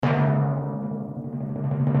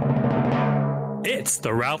It's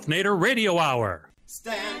the Ralph Nader Radio Hour.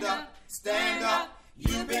 Stand up,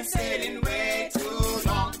 you've been sitting way too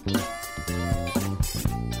long.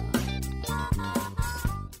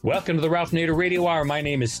 Welcome to the Ralph Nader Radio Hour. My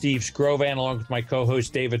name is Steve Scrovan, along with my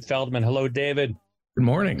co-host David Feldman. Hello, David. Good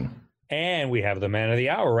morning. And we have the man of the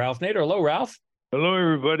hour, Ralph Nader. Hello, Ralph. Hello,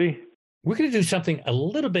 everybody. We're going to do something a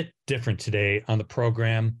little bit different today on the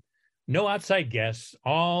program. No outside guests,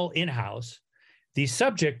 all in-house. The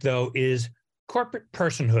subject, though, is corporate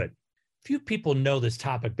personhood. Few people know this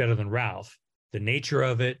topic better than Ralph. The nature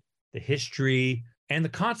of it, the history, and the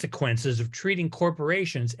consequences of treating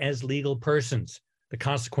corporations as legal persons. The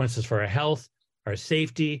consequences for our health, our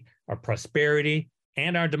safety, our prosperity,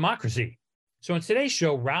 and our democracy. So in today's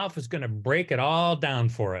show, Ralph is going to break it all down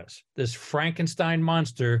for us. This Frankenstein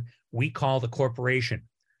monster we call the corporation.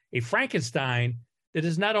 A Frankenstein that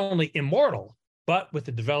is not only immortal, but with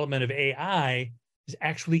the development of AI, is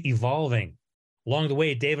actually evolving. Along the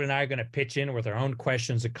way, David and I are going to pitch in with our own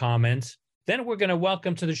questions and comments. Then we're going to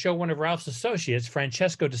welcome to the show one of Ralph's associates,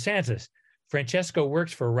 Francesco DeSantis. Francesco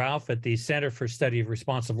works for Ralph at the Center for Study of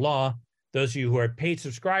Responsive Law. Those of you who are paid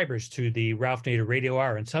subscribers to the Ralph Nader Radio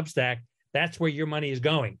Hour and Substack, that's where your money is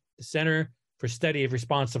going, the Center for Study of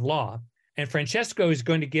Responsive Law. And Francesco is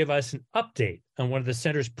going to give us an update on one of the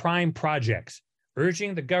center's prime projects,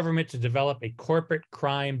 urging the government to develop a corporate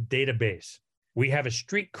crime database. We have a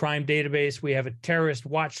street crime database, we have a terrorist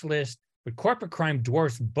watch list, but corporate crime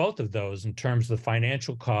dwarfs both of those in terms of the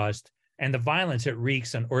financial cost and the violence it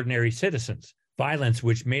wreaks on ordinary citizens. Violence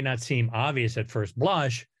which may not seem obvious at first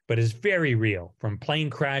blush, but is very real, from plane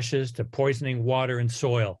crashes to poisoning water and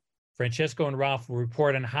soil. Francesco and Ralph will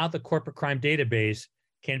report on how the corporate crime database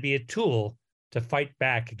can be a tool to fight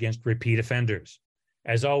back against repeat offenders.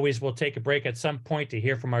 As always, we'll take a break at some point to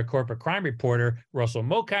hear from our corporate crime reporter, Russell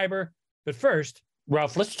Mokhiber. But first,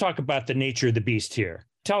 Ralph, let's talk about the nature of the beast here.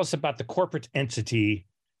 Tell us about the corporate entity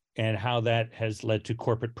and how that has led to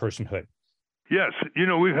corporate personhood. Yes,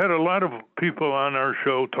 we've had a lot of people on our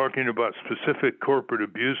show talking about specific corporate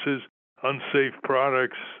abuses, unsafe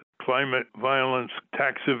products, climate violence,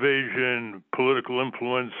 tax evasion, political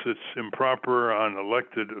influence that's improper on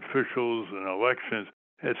elected officials and elections,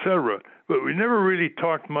 etc. But we never really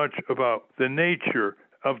talked much about the nature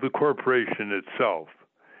of the corporation itself.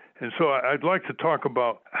 And so I'd like to talk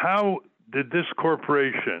about how did this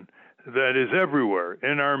corporation that is everywhere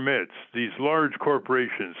in our midst, these large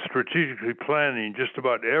corporations strategically planning just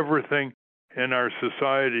about everything in our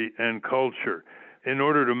society and culture in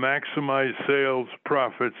order to maximize sales,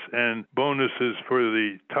 profits, and bonuses for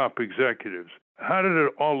the top executives. How did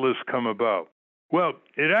all this come about? Well,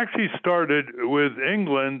 it actually started with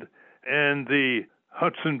England and the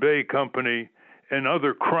Hudson Bay Company and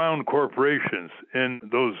other crown corporations in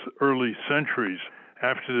those early centuries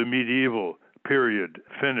after the medieval period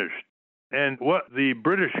finished. And what the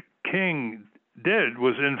British king did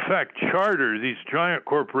was, in fact, charter these giant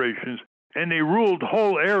corporations, and they ruled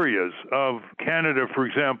whole areas of Canada. For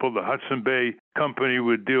example, the Hudson Bay Company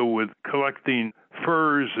would deal with collecting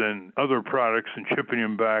furs and other products and shipping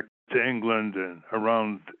them back to England and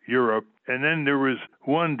around Europe. And then there was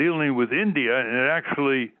one dealing with India, and it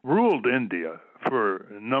actually ruled India for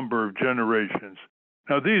a number of generations.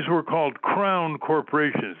 Now, these were called crown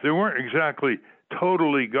corporations. They weren't exactly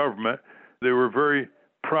totally government. They were very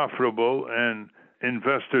profitable, and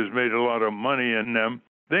investors made a lot of money in them.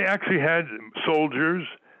 They actually had soldiers.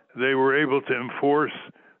 They were able to enforce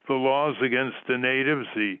the laws against the natives,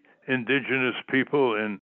 the indigenous people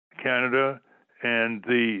in Canada, and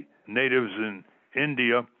the natives in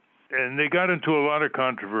India. And they got into a lot of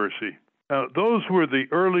controversy. Now, those were the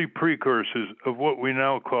early precursors of what we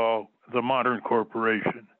now call the modern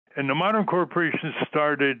corporation. And the modern corporation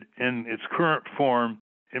started in its current form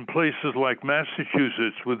in places like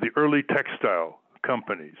Massachusetts with the early textile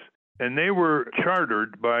companies. And they were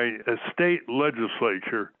chartered by a state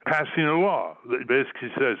legislature passing a law that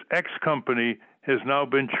basically says X company has now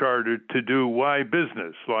been chartered to do Y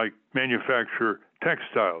business, like manufacture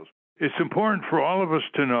textiles. It's important for all of us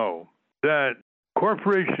to know that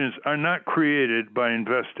corporations are not created by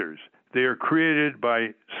investors. They are created by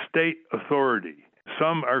state authority.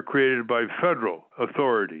 Some are created by federal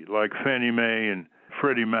authority, like Fannie Mae and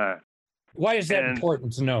Freddie Mac. Why is that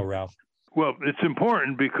important to know, Ralph? Well, it's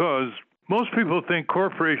important because most people think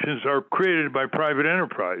corporations are created by private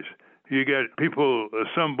enterprise. You get people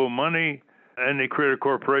assemble money and they create a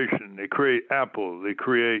corporation. They create Apple, they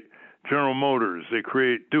create General Motors, they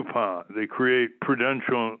create DuPont, they create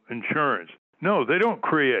Prudential Insurance. No, they don't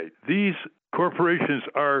create. These corporations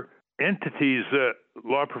are entities that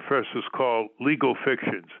law professors call legal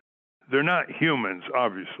fictions. They're not humans,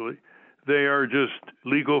 obviously. they are just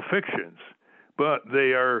legal fictions. But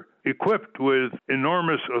they are equipped with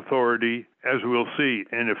enormous authority, as we'll see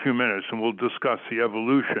in a few minutes, and we'll discuss the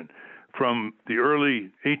evolution from the early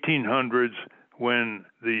 1800s when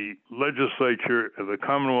the legislature of the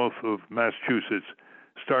Commonwealth of Massachusetts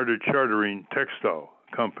started chartering textile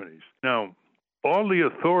companies. Now, all the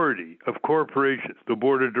authority of corporations, the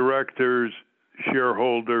board of directors,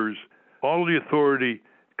 shareholders, all the authority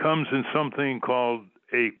comes in something called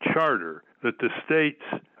a charter that the states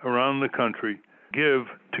around the country give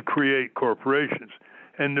to create corporations.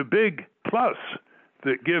 And the big plus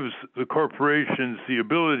that gives the corporations the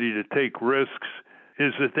ability to take risks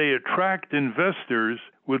is that they attract investors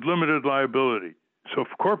with limited liability. So if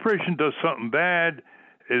a corporation does something bad,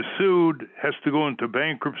 is sued, has to go into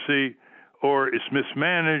bankruptcy, or is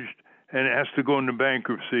mismanaged and it has to go into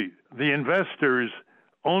bankruptcy, the investors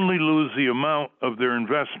only lose the amount of their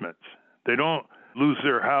investments. They don't lose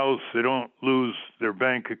their house, they don't lose their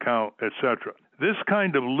bank account, etc. This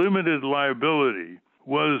kind of limited liability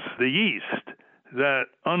was the yeast that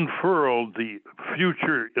unfurled the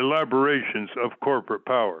future elaborations of corporate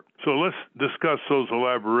power. So let's discuss those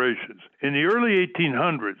elaborations. In the early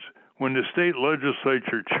 1800s, when the state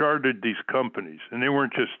legislature chartered these companies, and they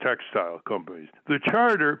weren't just textile companies, the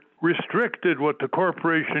charter restricted what the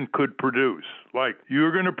corporation could produce. Like,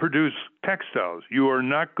 you're going to produce textiles. You are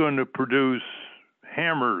not going to produce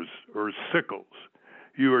hammers or sickles.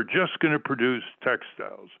 You are just going to produce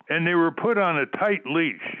textiles. And they were put on a tight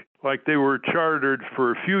leash, like they were chartered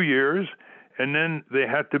for a few years, and then they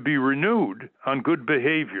had to be renewed on good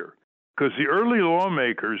behavior. Because the early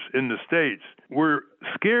lawmakers in the states were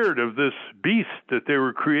scared of this beast that they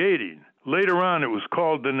were creating. Later on, it was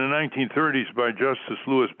called in the 1930s by Justice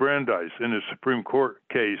Louis Brandeis in a Supreme Court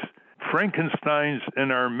case, Frankenstein's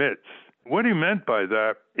in our midst. What he meant by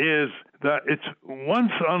that is that it's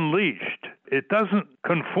once unleashed, it doesn't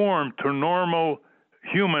conform to normal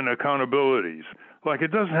human accountabilities. Like,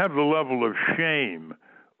 it doesn't have the level of shame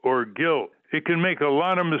or guilt. It can make a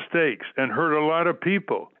lot of mistakes and hurt a lot of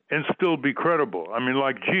people and still be credible. I mean,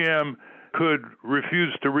 like GM could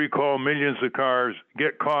refuse to recall millions of cars,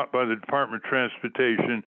 get caught by the Department of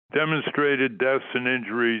Transportation, demonstrated deaths and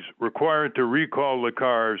injuries, required to recall the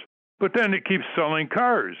cars, but then it keeps selling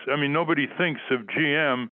cars. I mean, nobody thinks of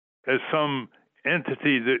GM as some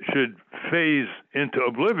entity that should phase into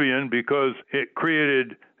oblivion because it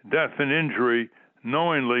created death and injury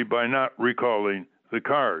knowingly by not recalling the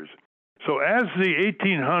cars. So as the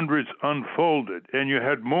 1800s unfolded and you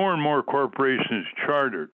had more and more corporations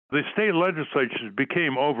chartered, the state legislatures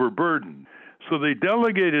became overburdened. So they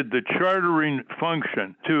delegated the chartering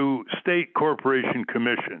function to state corporation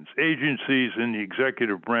commissions, agencies in the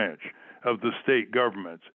executive branch of the state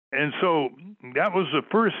governments. And so that was the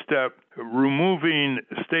first step, removing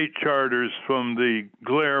state charters from the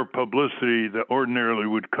glare of publicity that ordinarily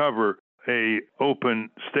would cover a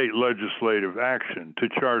open state legislative action to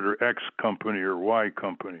charter X company or Y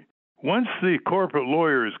company. Once the corporate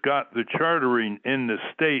lawyers got the chartering in the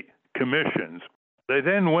state commissions, they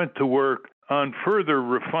then went to work on further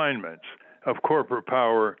refinements of corporate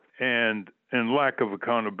power and lack of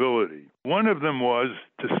accountability. One of them was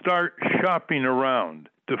to start shopping around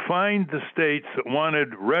to find the states that wanted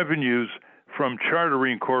revenues from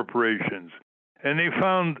chartering corporations. And they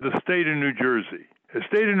found the state of New Jersey. The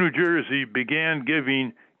state of New Jersey began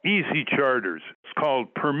giving easy charters. It's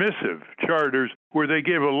called permissive charters, where they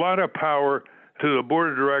gave a lot of power to the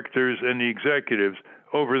board of directors and the executives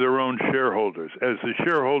over their own shareholders, as the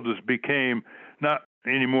shareholders became not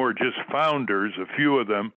anymore just founders, a few of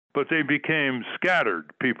them, but they became scattered.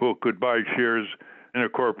 People could buy shares in a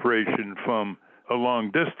corporation from a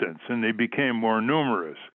long distance, and they became more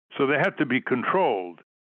numerous. So they had to be controlled.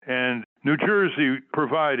 And New Jersey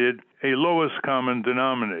provided a lowest common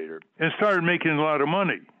denominator and started making a lot of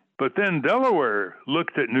money. But then Delaware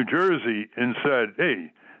looked at New Jersey and said,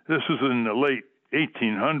 hey, this was in the late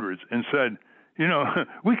 1800s, and said, you know,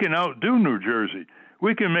 we can outdo New Jersey.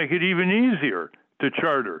 We can make it even easier to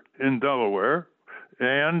charter in Delaware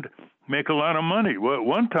and make a lot of money. Well, at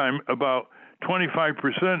one time, about 25%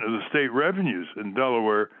 of the state revenues in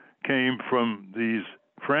Delaware came from these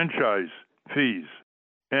franchise fees.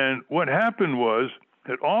 And what happened was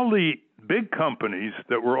that all the big companies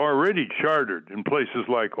that were already chartered in places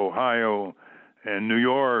like Ohio and New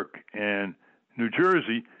York and New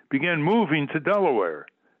Jersey began moving to Delaware.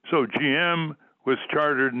 So GM was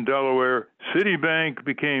chartered in Delaware. Citibank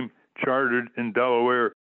became chartered in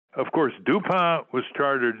Delaware. Of course, DuPont was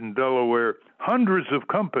chartered in Delaware. Hundreds of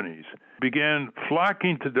companies began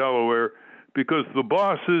flocking to Delaware because the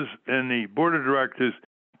bosses and the board of directors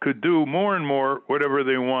could do more and more whatever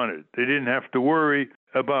they wanted. They didn't have to worry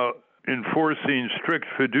about enforcing strict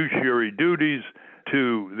fiduciary duties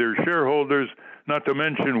to their shareholders, not to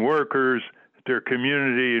mention workers, their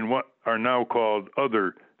community, and what are now called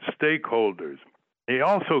other stakeholders. They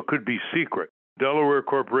also could be secret. Delaware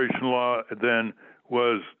corporation law then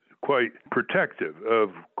was quite protective of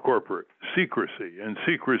corporate secrecy, and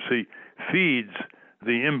secrecy feeds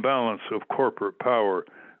the imbalance of corporate power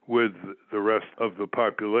with the rest of the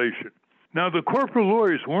population. Now, the corporate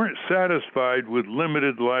lawyers weren't satisfied with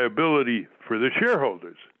limited liability for the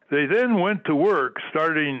shareholders. They then went to work,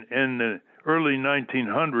 starting in the early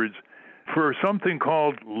 1900s, for something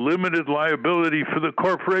called limited liability for the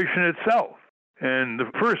corporation itself. And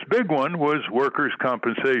the first big one was workers'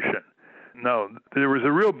 compensation. Now, there was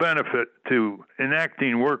a real benefit to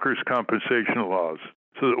enacting workers' compensation laws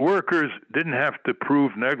so that workers didn't have to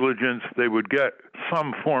prove negligence. They would get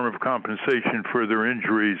some form of compensation for their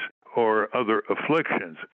injuries or other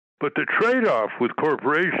afflictions. But the trade-off with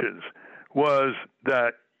corporations was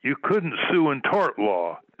that you couldn't sue in tort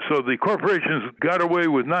law. So the corporations got away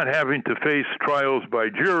with not having to face trials by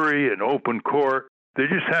jury and open court. They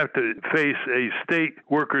just have to face a state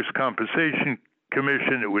workers' compensation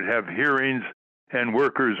commission that would have hearings, and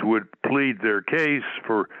workers would plead their case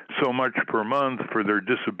for so much per month for their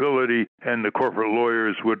disability, and the corporate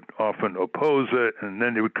lawyers would often oppose it, and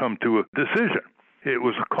then they would come to a decision. It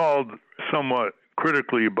was called somewhat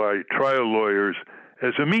critically by trial lawyers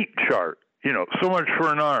as a meat chart. So much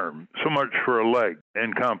for an arm, so much for a leg,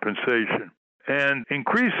 and compensation. And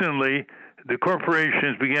increasingly, the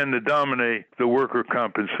corporations began to dominate the worker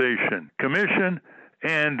compensation commission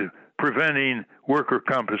and preventing worker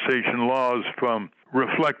compensation laws from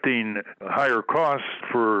reflecting higher costs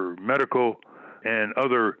for medical and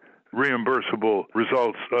other reimbursable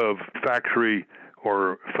results of factory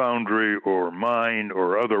or foundry or mine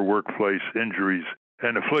or other workplace injuries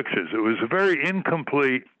and afflictions. It was a very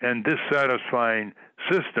incomplete and dissatisfying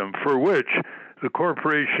system for which the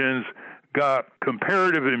corporations got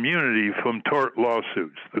comparative immunity from tort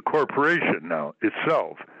lawsuits. The corporation now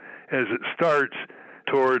itself, as it starts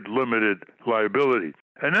toward limited liability.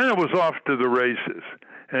 And then it was off to the races.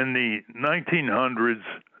 In the 1900s,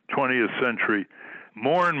 20th century,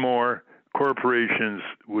 more and more corporations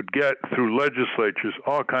would get through legislatures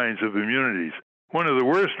all kinds of immunities. One of the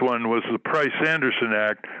worst one was the Price-Anderson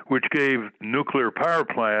Act, which gave nuclear power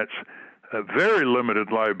plants a very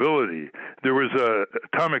limited liability. There was a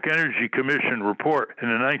Atomic Energy Commission report in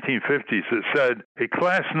the 1950s that said a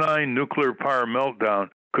Class 9 nuclear power meltdown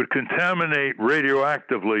could contaminate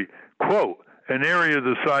radioactively, quote, an area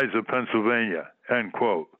the size of Pennsylvania, end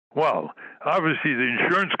quote. Well, obviously the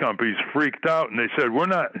insurance companies freaked out and they said, we're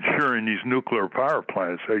not insuring these nuclear power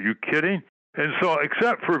plants. Are you kidding? And so,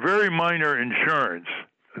 except for very minor insurance,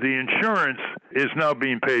 the insurance is now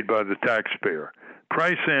being paid by the taxpayer.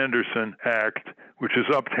 Price-Anderson Act, which is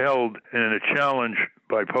upheld in a challenge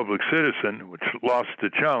by Public Citizen, which lost the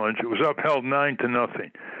challenge, it was upheld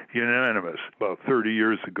 9-0, unanimous, about 30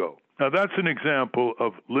 years ago. Now, that's an example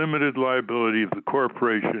of limited liability of the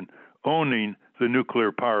corporation owning the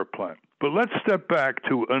nuclear power plant. But let's step back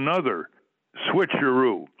to another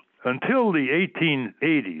switcheroo. Until the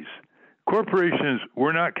 1880s, corporations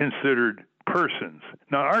were not considered persons.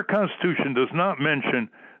 Now, our Constitution does not mention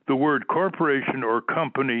the word corporation or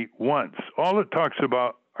company once. All it talks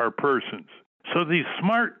about are persons. So these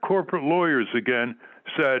smart corporate lawyers again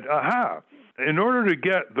said, aha, in order to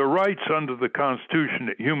get the rights under the Constitution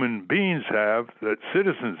that human beings have, that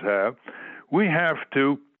citizens have, we have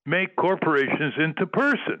to make corporations into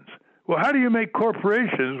persons. Well, how do you make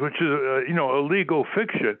corporations, which is a legal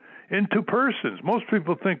fiction, into persons? Most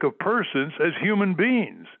people think of persons as human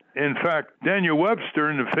beings. In fact, Daniel Webster,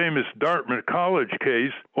 in the famous Dartmouth College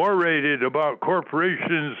case, orated about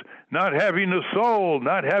corporations not having a soul,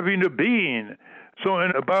 not having a being. So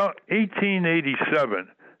in about 1887,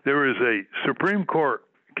 there was a Supreme Court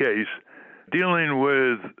case dealing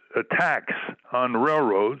with a tax on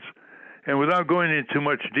railroads. And without going into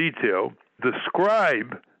much detail, the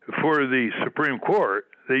scribe for the Supreme Court,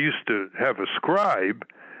 they used to have a scribe,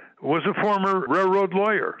 was a former railroad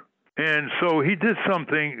lawyer. And so he did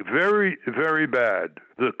something very, very bad.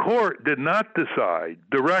 The court did not decide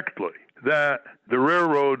directly that the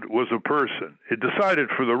railroad was a person. It decided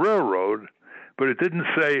for the railroad, but it didn't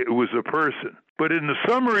say it was a person. But in the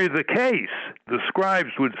summary of the case, the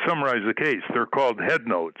scribes would summarize the case. They're called head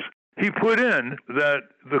notes. He put in that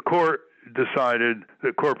the court decided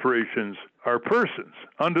that corporations are persons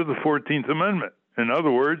under the 14th Amendment. In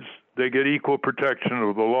other words, they get equal protection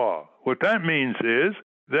of the law. What that means is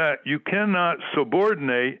that you cannot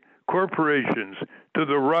subordinate corporations to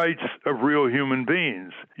the rights of real human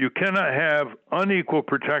beings. You cannot have unequal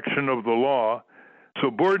protection of the law,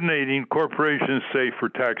 subordinating corporations, say, for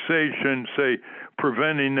taxation, say,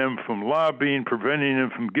 preventing them from lobbying, preventing them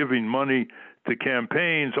from giving money to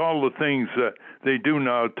campaigns, all the things that they do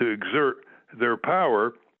now to exert their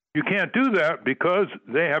power. You can't do that because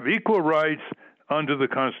they have equal rights under the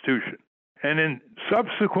Constitution. And in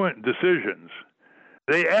subsequent decisions,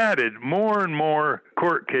 they added more and more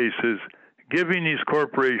court cases giving these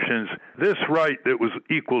corporations this right that was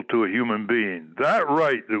equal to a human being, that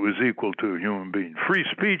right that was equal to a human being, free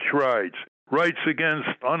speech rights, rights against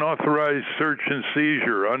unauthorized search and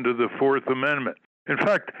seizure under the Fourth Amendment. In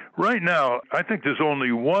fact, right now, I think there's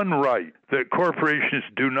only one right that corporations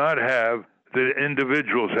do not have that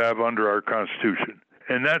individuals have under our Constitution,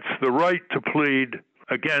 and that's the right to plead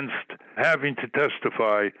against having to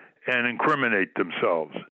testify and incriminate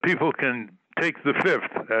themselves. People can take the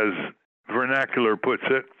fifth, as vernacular puts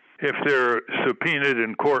it. If they're subpoenaed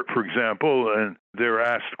in court, for example, and they're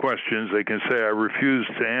asked questions, they can say, I refuse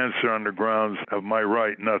to answer on the grounds of my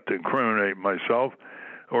right not to incriminate myself,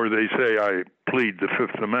 or they say, I plead the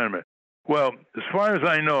Fifth Amendment. Well, as far as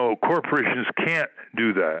I know, corporations can't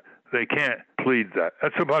do that. They can't plead that.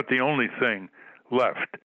 That's about the only thing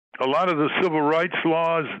left. A lot of the civil rights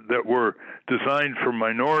laws that were designed for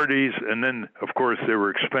minorities, and then, of course, they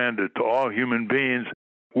were expanded to all human beings,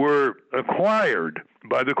 were acquired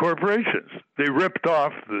by the corporations. They ripped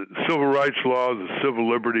off the civil rights laws, the civil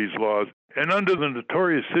liberties laws, and under the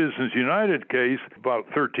notorious Citizens United case about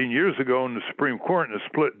 13 years ago in the Supreme Court in a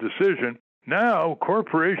split decision, now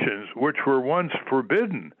corporations, which were once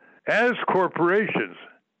forbidden, as corporations,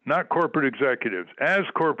 not corporate executives, as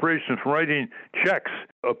corporations writing checks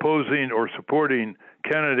opposing or supporting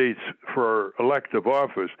candidates for elective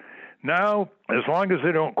office, now, as long as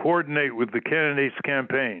they don't coordinate with the candidate's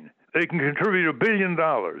campaign, they can contribute $1 billion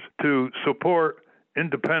to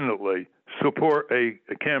independently support a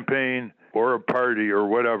campaign or a party or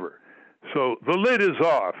whatever. So the lid is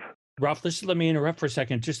off. Ralph, let me interrupt for a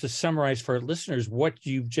second. Just to summarize for our listeners, what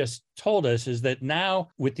you've just told us is that now,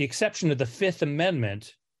 with the exception of the Fifth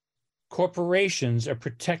Amendment, corporations are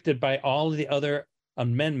protected by all of the other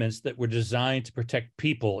amendments that were designed to protect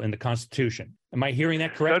people in the Constitution. Am I hearing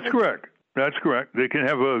that correctly? That's correct. That's correct. They can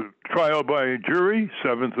have a trial by a jury,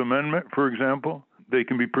 Seventh Amendment, for example. They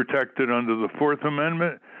can be protected under the Fourth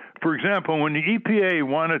Amendment. For example, when the EPA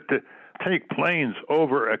wanted to take planes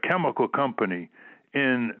over a chemical company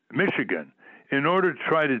in Michigan in order to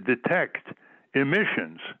try to detect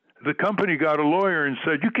emissions, the company got a lawyer and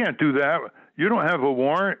said, you can't do that. You don't have a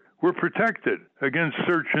warrant. We're protected against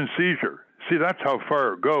search and seizure. See, that's how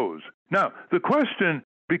far it goes. Now, the question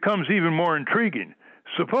becomes even more intriguing.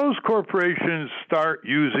 Suppose corporations start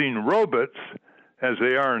using robots, as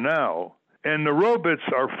they are now, and the robots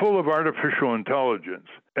are full of artificial intelligence.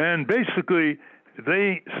 And basically,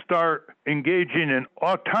 they start engaging in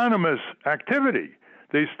autonomous activity.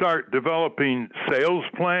 They start developing sales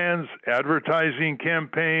plans, advertising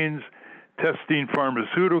campaigns, testing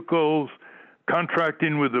pharmaceuticals,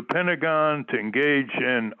 contracting with the Pentagon to engage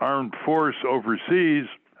in armed force overseas.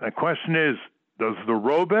 The question is, does the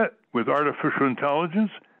robot with artificial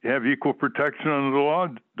intelligence have equal protection under the law?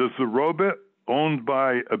 Does the robot, owned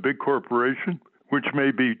by a big corporation, which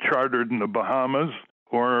may be chartered in the Bahamas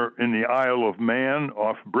or in the Isle of Man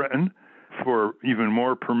off Britain for even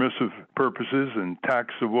more permissive purposes and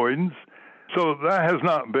tax avoidance? So that has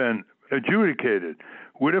not been adjudicated.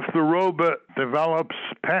 What if the robot develops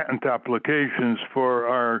patent applications for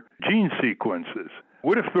our gene sequences?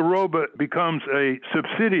 What if the robot becomes a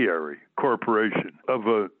subsidiary corporation of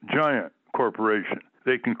a giant corporation?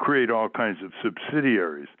 They can create all kinds of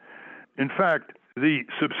subsidiaries. In fact, the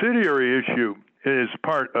subsidiary issue is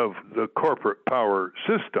part of the corporate power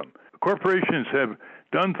system. Corporations have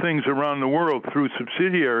done things around the world through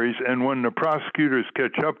subsidiaries, and when the prosecutors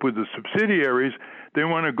catch up with the subsidiaries, they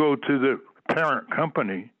want to go to the parent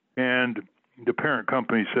company, and the parent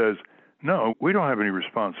company says, no, we don't have any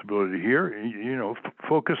responsibility here.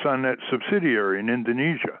 Focus on that subsidiary in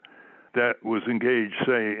Indonesia that was engaged,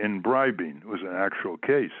 say, in bribing. It was an actual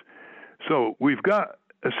case. So we've got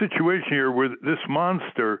a situation here where this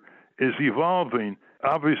monster is evolving,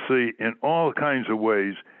 obviously, in all kinds of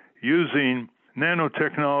ways, using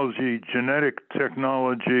nanotechnology, genetic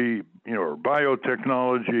technology, or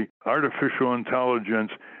biotechnology, artificial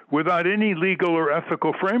intelligence, without any legal or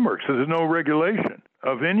ethical frameworks. So there's no regulation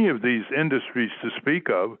of any of these industries to speak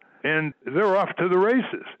of, and they're off to the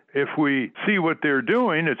races. If we see what they're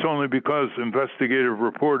doing, it's only because investigative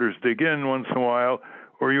reporters dig in once in a while,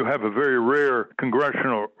 or you have a very rare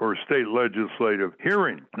congressional or state legislative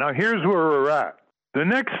hearing. Now, here's where we're at. The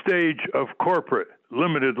next stage of corporate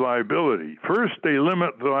limited liability. First, they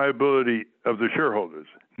limit the liability of the shareholders.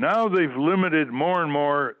 Now they've limited more and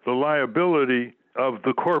more the liability of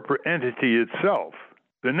the corporate entity itself.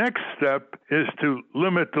 The next step is to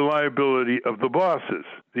limit the liability of the bosses,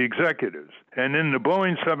 the executives. And in the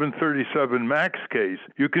Boeing 737 MAX case,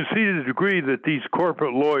 you can see the degree that these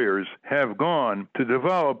corporate lawyers have gone to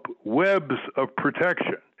develop webs of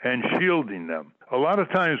protection and shielding them. A lot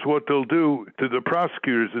of times what they'll do to the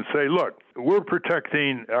prosecutors is say, look, we're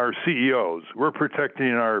protecting our CEOs, we're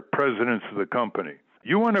protecting our presidents of the company.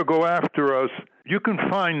 You want to go after us, you can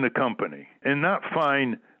fine the company and not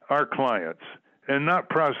fine our clients and not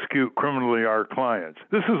prosecute criminally our clients.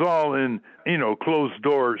 This is all in,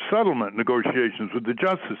 closed-door settlement negotiations with the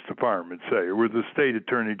Justice Department, say, or with the state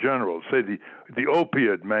attorney general, say the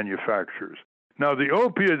opiate manufacturers. Now, the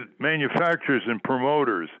opiate manufacturers and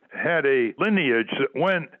promoters had a lineage that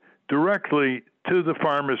went directly to the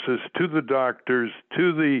pharmacists, to the doctors,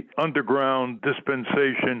 to the underground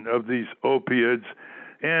dispensation of these opiates,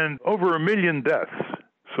 and over 1 million deaths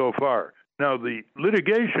so far. Now, the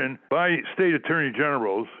litigation by state attorney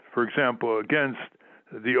generals, for example, against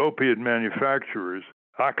the opiate manufacturers,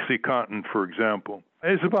 OxyContin, for example,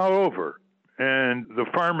 is about over. And the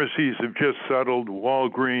pharmacies have just settled,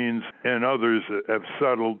 Walgreens and others have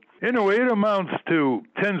settled. In a way, it amounts to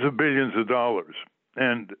tens of billions of dollars.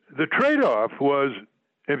 And the trade-off was,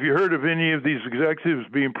 have you heard of any of these executives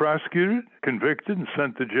being prosecuted, convicted, and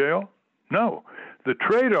sent to jail? No. The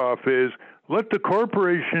trade-off is let the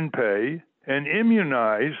corporation pay and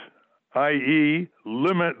immunize, i.e.,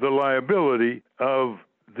 limit the liability of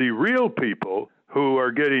the real people who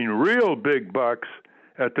are getting real big bucks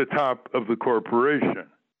at the top of the corporation.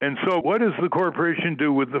 And so what does the corporation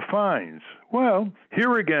do with the fines? Well,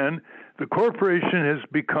 here again, the corporation has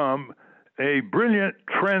become a brilliant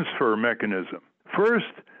transfer mechanism.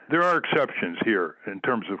 First, there are exceptions here in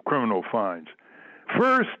terms of criminal fines.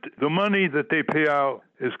 First, the money that they pay out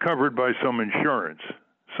is covered by some insurance.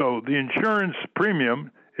 So the insurance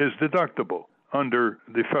premium is deductible under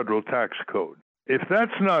the federal tax code. If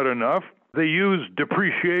that's not enough, they use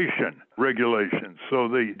depreciation regulations. So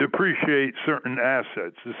they depreciate certain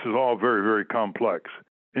assets. This is all very, very complex.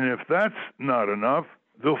 And if that's not enough,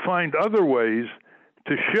 they'll find other ways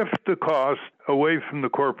to shift the cost away from the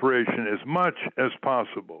corporation as much as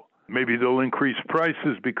possible. Maybe they'll increase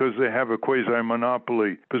prices because they have a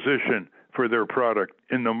quasi-monopoly position for their product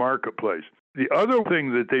in the marketplace. The other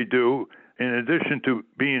thing that they do, in addition to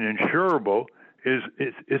being insurable, is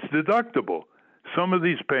it's deductible. Some of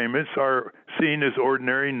these payments are seen as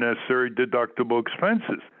ordinary, necessary, deductible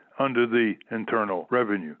expenses under the Internal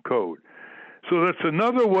Revenue Code. So that's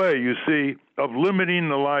another way, you see, of limiting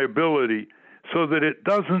the liability so that it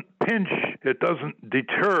doesn't pinch, it doesn't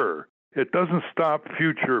deter, it doesn't stop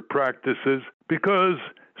future practices, because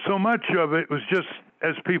so much of it was just,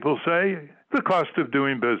 as people say, the cost of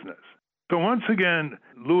doing business. So once again,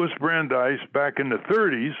 Louis Brandeis, back in the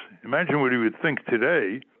 30s, imagine what he would think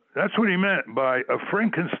today, that's what he meant by a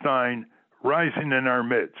Frankenstein rising in our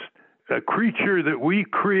midst, a creature that we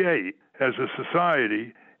create as a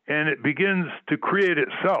society, and it begins to create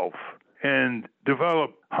itself and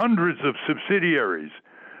develop hundreds of subsidiaries.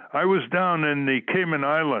 I was down in the Cayman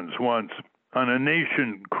Islands once on a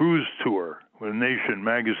Nation cruise tour, when Nation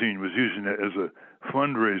magazine was using it as a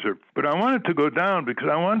fundraiser. But I wanted to go down because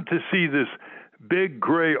I wanted to see this big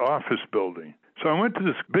gray office building. So I went to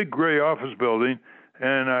this big gray office building,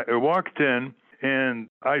 and I walked in, and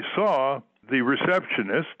I saw the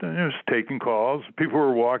receptionist, and it was taking calls. People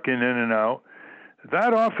were walking in and out.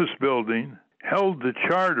 That office building held the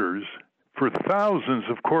charters for thousands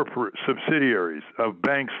of corporate subsidiaries of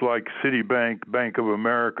banks like Citibank, Bank of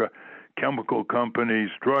America, chemical companies,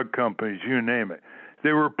 drug companies, you name it.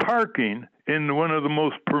 They were parking in one of the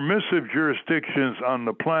most permissive jurisdictions on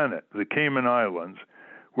the planet, the Cayman Islands,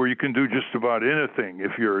 where you can do just about anything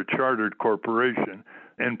if you're a chartered corporation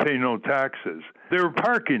and pay no taxes. They were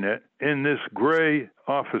parking it in this gray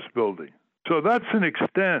office building. So that's an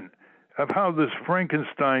extent of how this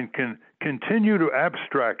Frankenstein can continue to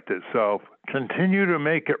abstract itself, continue to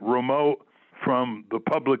make it remote from the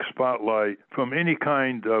public spotlight, from any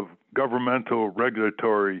kind of governmental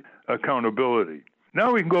regulatory accountability.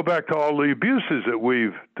 Now we can go back to all the abuses that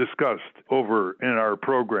we've discussed over in our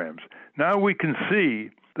programs. Now we can see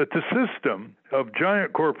that the system of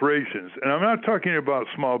giant corporations, and I'm not talking about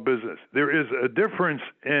small business, there is a difference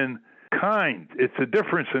in kind. It's a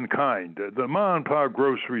difference in kind. The mom and pop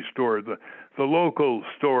grocery store, the local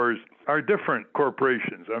stores are different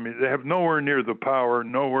corporations. I mean, they have nowhere near the power,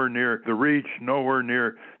 nowhere near the reach, nowhere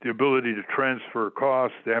near the ability to transfer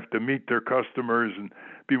costs. They have to meet their customers and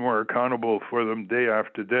be more accountable for them day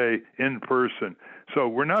after day in person. So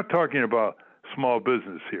we're not talking about small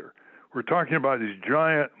business here. We're talking about these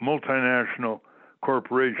giant multinational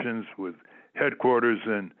corporations with headquarters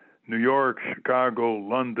in New York, Chicago,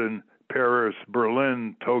 London, Paris,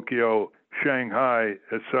 Berlin, Tokyo, Shanghai,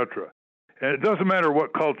 etc. And it doesn't matter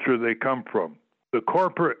what culture they come from. The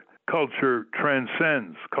corporate culture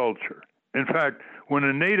transcends culture. In fact, when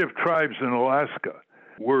the native tribes in Alaska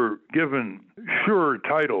were given sure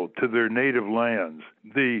title to their native lands,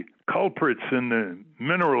 the culprits in the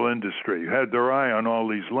mineral industry who had their eye on all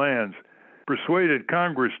these lands persuaded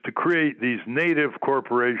Congress to create these native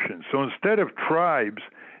corporations. So instead of tribes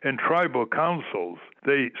and tribal councils,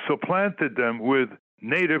 they supplanted them with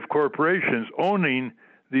native corporations owning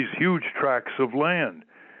these huge tracts of land.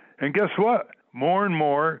 And guess what? More and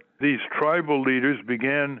more, these tribal leaders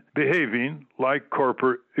began behaving like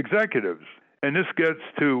corporate executives. And this gets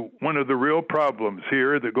to one of the real problems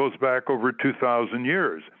here that goes back over 2,000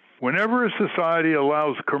 years. Whenever a society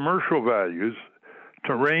allows commercial values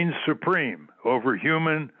to reign supreme over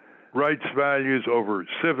human rights values, over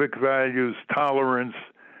civic values, tolerance,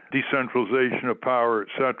 decentralization of power,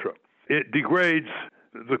 etc., it degrades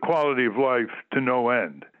the quality of life to no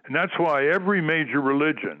end. And that's why every major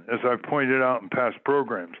religion, as I've pointed out in past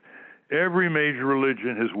programs, every major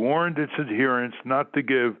religion has warned its adherents not to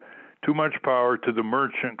give too much power to the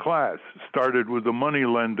merchant class. It started with the money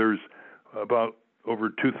lenders about over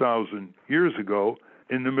 2,000 years ago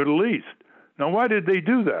in the Middle East. Now, why did they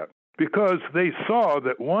do that? Because they saw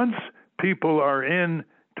that once people are into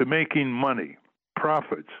making money,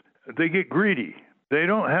 profits, they get greedy. They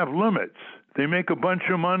don't have limits. They make a bunch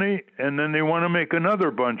of money, and then they want to make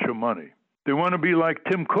another bunch of money. They want to be like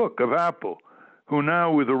Tim Cook of Apple, who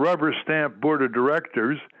now, with a rubber stamp board of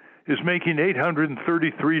directors, is making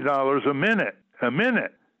 $833 a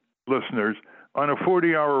minute, listeners, on a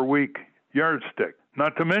 40-hour week yardstick,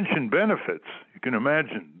 not to mention benefits. You can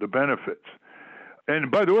imagine the benefits.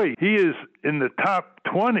 And by the way, he is in the top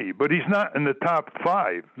 20, but he's not in the top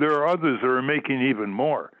 5. There are others that are making even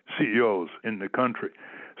more, CEOs in the country.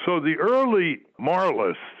 So the early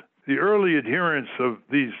moralists, the early adherents of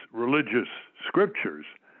these religious scriptures,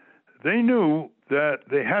 they knew that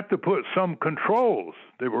they had to put some controls.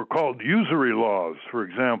 They were called usury laws, for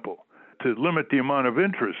example, to limit the amount of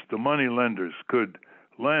interest the money lenders could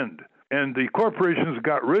lend. And the corporations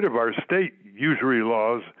got rid of our state usury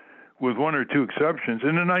laws, with one or two exceptions,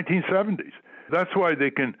 in the 1970s. That's why they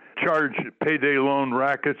can charge payday loan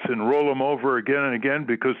rackets and roll them over again and again,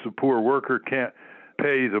 because the poor worker can't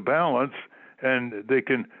pay the balance, and they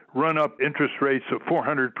can run up interest rates of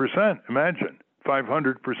 400%. Imagine,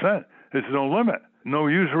 500%. There's no limit, no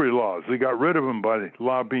usury laws. They got rid of them by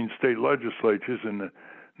lobbying state legislatures in the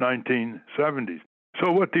 1970s.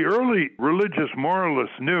 So what the early religious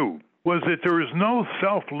moralists knew was that there is no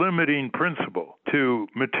self-limiting principle to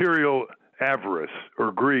material avarice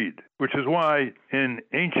or greed, which is why in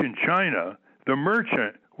ancient China, the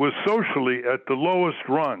merchant was socially at the lowest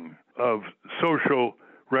rung of social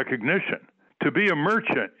recognition. To be a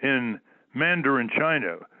merchant in Mandarin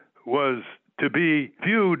China was to be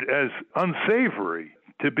viewed as unsavory,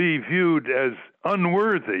 to be viewed as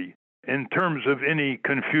unworthy in terms of any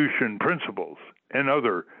Confucian principles and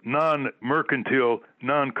other non-mercantile,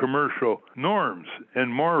 non-commercial norms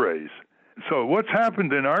and mores. So what's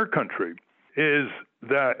happened in our country is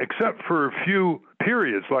that, except for a few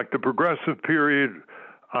periods, like the progressive period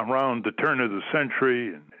around the turn of the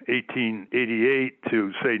century, 1888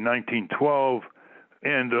 to, say, 1912,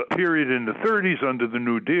 and a period in the 30s under the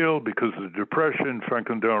New Deal because of the Depression,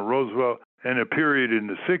 Franklin Delano Roosevelt, and a period in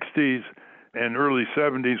the 60s and early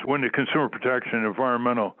 70s when the consumer protection and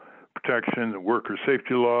environmental protection, the worker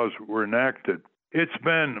safety laws were enacted. It's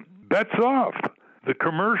been bets off. The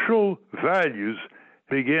commercial values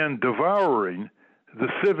began devouring the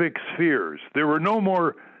civic spheres. There were no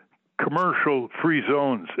more commercial free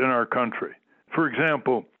zones in our country. For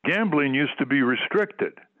example, gambling used to be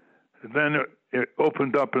restricted. Then it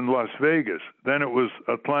opened up in Las Vegas. Then it was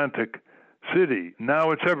Atlantic City.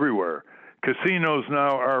 Now it's everywhere. Casinos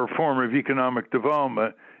now are a form of economic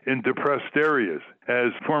development in depressed areas. As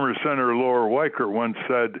former Senator Laura Weicker once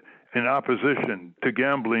said in opposition to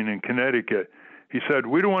gambling in Connecticut, he said,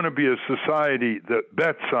 "We don't want to be a society that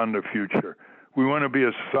bets on the future. We want to be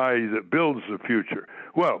a society that builds the future."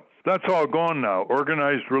 Well, that's all gone now.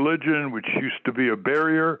 Organized religion, which used to be a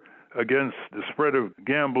barrier against the spread of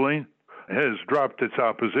gambling, has dropped its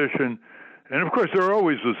opposition. And of course, there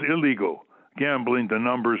always was illegal gambling, the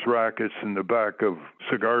numbers rackets in the back of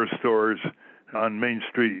cigar stores on Main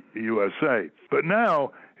Street, USA. But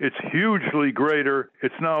now it's hugely greater.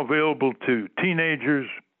 It's now available to teenagers,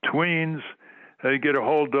 tweens. They get a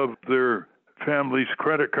hold of their family's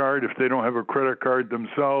credit card. If they don't have a credit card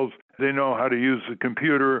themselves, they know how to use the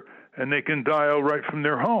computer, and they can dial right from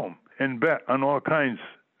their home and bet on all kinds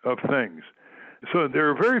of things. So there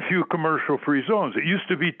are very few commercial-free zones. It used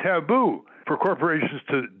to be taboo for corporations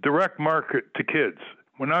to direct market to kids.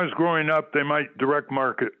 When I was growing up, they might direct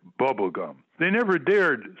market bubble gum. They never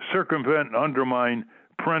dared circumvent and undermine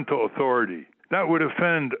parental authority. That would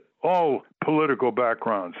offend all political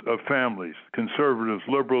backgrounds of families, conservatives,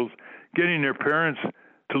 liberals, getting their parents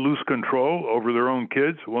to lose control over their own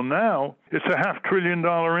kids. Well, now it's a $500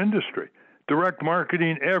 billion industry. Direct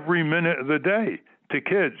marketing every minute of the day to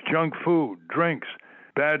kids, junk food, drinks,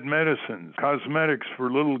 bad medicines, cosmetics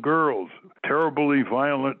for little girls, terribly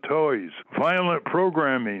violent toys, violent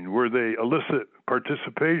programming where they elicit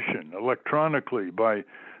participation electronically by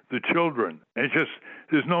the children.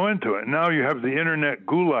 There's no end to it. Now you have the internet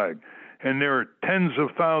gulag, and there are tens of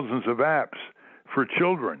thousands of apps for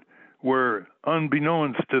children where,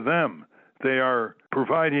 unbeknownst to them, they are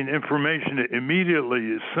providing information that immediately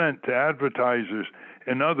is sent to advertisers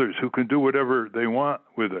and others who can do whatever they want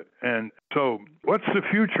with it. And so what's the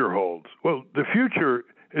future holds? Well, the future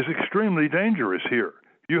is extremely dangerous here.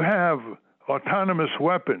 You have autonomous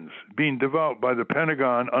weapons being developed by the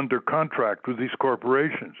Pentagon under contract with these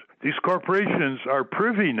corporations. These corporations are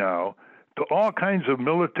privy now to all kinds of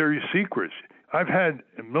military secrets. I've had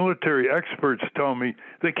military experts tell me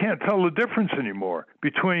they can't tell the difference anymore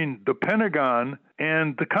between the Pentagon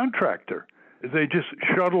and the contractor. They just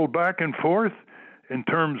shuttle back and forth in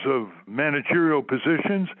terms of managerial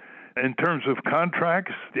positions, in terms of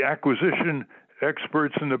contracts. The acquisition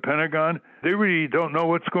experts in the Pentagon, they really don't know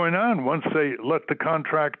what's going on once they let the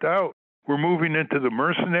contract out. We're moving into the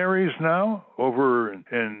mercenaries now over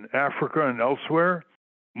in Africa and elsewhere.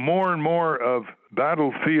 More and more of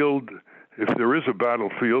battlefield, if there is a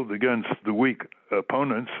battlefield against the weak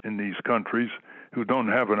opponents in these countries who don't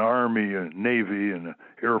have an army, a navy, and an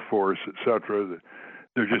air force, etc.,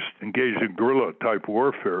 they're just engaged in guerrilla-type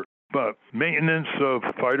warfare. But maintenance of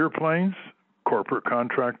fighter planes, corporate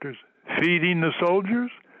contractors. Feeding the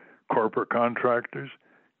soldiers, corporate contractors.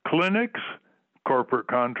 Clinics, corporate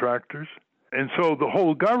contractors. And so the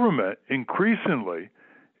whole government increasingly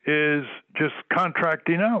is just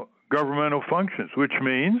contracting out governmental functions, which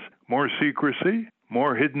means more secrecy,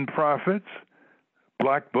 more hidden profits,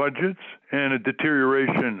 black budgets, and a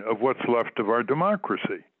deterioration of what's left of our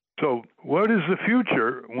democracy. So what is the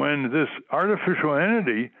future when this artificial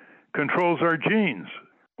entity controls our genes?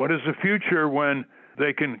 What is the future when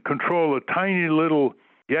they can control a tiny little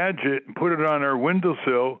gadget and put it on our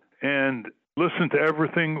windowsill and listen to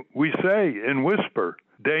everything we say and whisper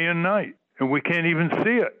day and night? And we can't even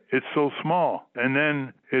see it. It's so small. And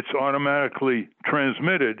then it's automatically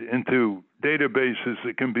transmitted into databases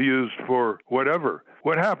that can be used for whatever.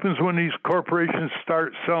 What happens when these corporations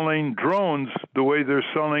start selling drones the way they're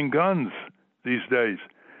selling guns these days?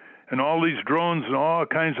 And all these drones in all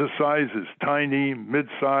kinds of sizes, tiny,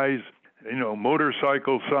 mid-size,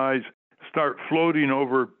 motorcycle size, start floating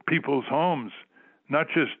over people's homes, not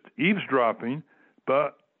just eavesdropping,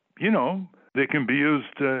 but, they can be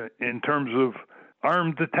used in terms of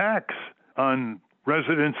armed attacks on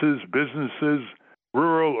residences, businesses,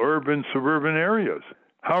 rural, urban, suburban areas.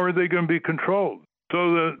 How are they going to be controlled?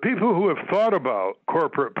 So the people who have thought about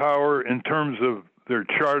corporate power in terms of their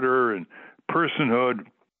charter and personhood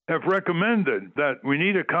have recommended that we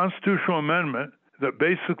need a constitutional amendment that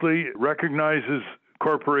basically recognizes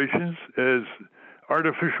corporations as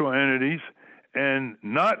artificial entities and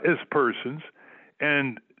not as persons,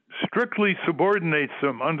 and strictly subordinates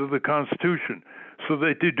them under the Constitution so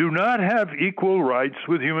that they do not have equal rights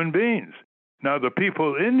with human beings. Now, the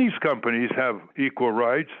people in these companies have equal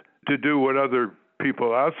rights to do what other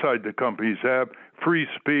people outside the companies have: free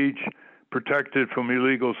speech, protected from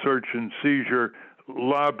illegal search and seizure,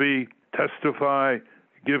 lobby, testify,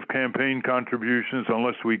 give campaign contributions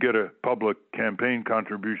unless we get a public campaign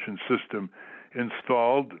contribution system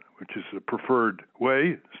installed, which is the preferred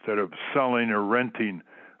way, instead of selling or renting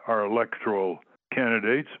our electoral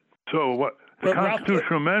candidates. So what the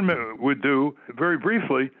Constitutional Amendment would do, very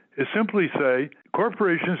briefly, is simply say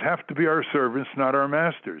corporations have to be our servants, not our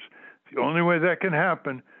masters. The only way that can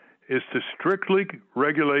happen is to strictly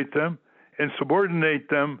regulate them and subordinate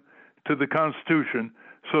them to the Constitution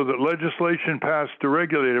so that legislation passed to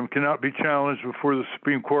regulate them cannot be challenged before the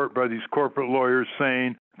Supreme Court by these corporate lawyers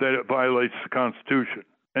saying that it violates the Constitution.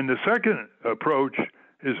 And the second approach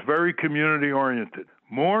is very community-oriented.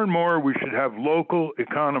 More and more, we should have local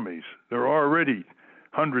economies. There are already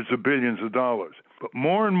hundreds of billions of dollars. But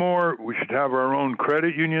more and more, we should have our own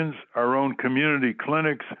credit unions, our own community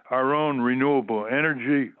clinics, our own renewable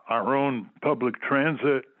energy, our own public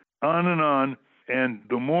transit, on and on. And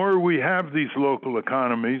the more we have these local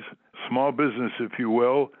economies, small business, if you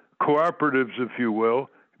will, cooperatives, if you will,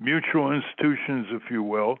 mutual institutions, if you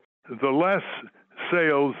will, the less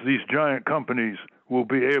sales these giant companies will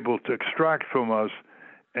be able to extract from us,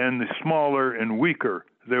 and the smaller and weaker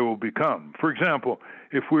they will become. For example,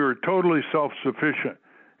 if we were totally self-sufficient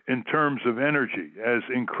in terms of energy, as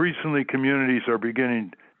increasingly communities are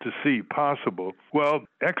beginning to see possible, well,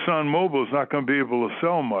 ExxonMobil is not going to be able to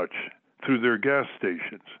sell much through their gas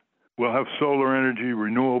stations. We'll have solar energy,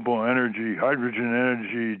 renewable energy, hydrogen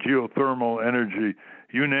energy, geothermal energy,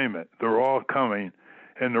 you name it. They're all coming,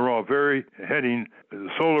 and they're all very heading. The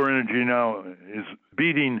solar energy now is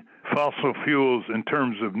beating fossil fuels in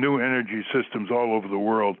terms of new energy systems all over the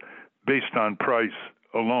world based on price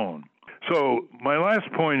alone. So my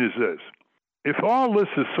last point is this. If all this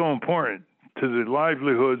is so important to the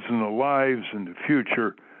livelihoods and the lives and the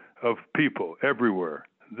future of people everywhere,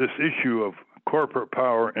 this issue of corporate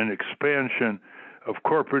power and expansion of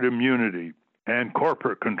corporate immunity and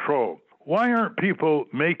corporate control, why aren't people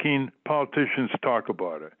making politicians talk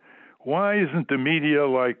about it? Why isn't the media,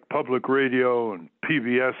 like public radio and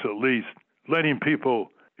PBS at least, letting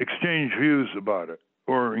people exchange views about it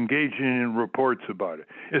or engaging in reports about it?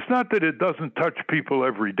 It's not that it doesn't touch people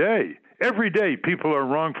every day. Every day people are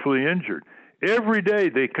wrongfully injured. Every day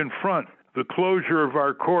they confront the closure of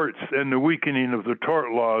our courts and the weakening of the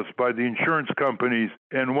tort laws by the insurance companies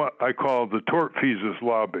and what I call the tortfeasors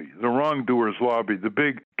lobby, the wrongdoers lobby, the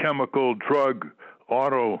big chemical, drug,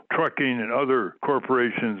 auto, trucking, and other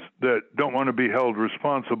corporations that don't want to be held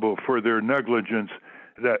responsible for their negligence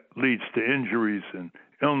that leads to injuries and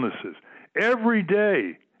illnesses. Every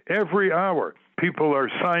day, every hour, people are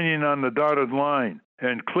signing on the dotted line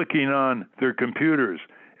and clicking on their computers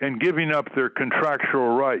and giving up their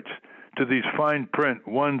contractual rights to these fine print,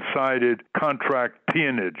 one-sided contract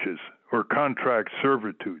peonages or contract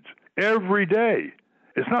servitudes. Every day.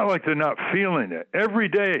 It's not like they're not feeling it. Every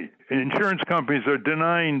day, insurance companies are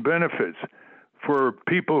denying benefits for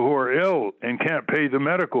people who are ill and can't pay the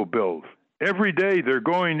medical bills. Every day, they're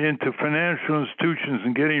going into financial institutions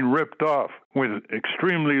and getting ripped off with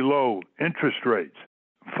extremely low interest rates,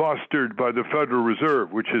 fostered by the Federal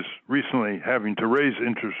Reserve, which is recently having to raise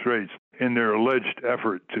interest rates in their alleged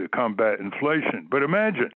effort to combat inflation. But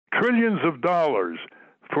imagine, trillions of dollars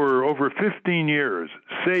for over 15 years,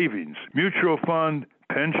 savings, mutual fund,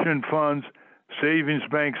 pension funds, savings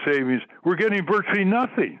bank savings, we're getting virtually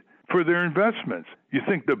nothing for their investments. You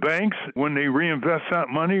think the banks, when they reinvest that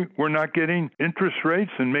money, we're not getting interest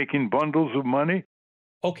rates and making bundles of money?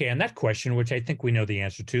 Okay, on that question, which I think we know the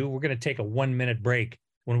answer to, we're going to take a 1-minute break.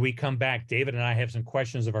 When we come back, David and I have some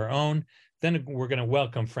questions of our own. Then we're going to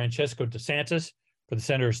welcome Francesco DeSantis for the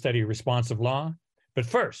Center of Study Responsive Law. But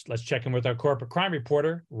first, let's check in with our corporate crime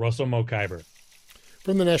reporter, Russell Mokhiber.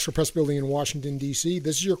 From the National Press Building in Washington, D.C.,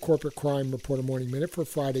 this is your Corporate Crime Reporter Morning Minute for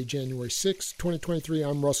Friday, January 6, 2023.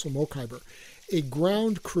 I'm Russell Mokhiber. A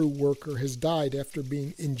ground crew worker has died after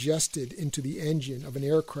being ingested into the engine of an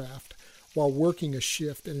aircraft while working a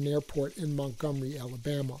shift at an airport in Montgomery,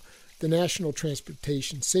 Alabama. The National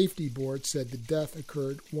Transportation Safety Board said the death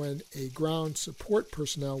occurred when a ground support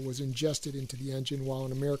personnel was ingested into the engine while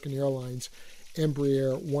an American Airlines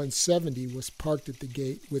Embraer 170 was parked at the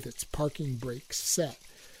gate with its parking brakes set.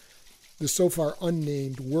 The so far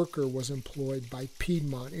unnamed worker was employed by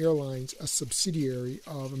Piedmont Airlines, a subsidiary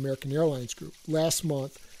of American Airlines Group. Last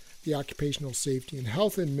month, the Occupational Safety and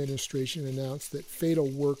Health Administration announced that fatal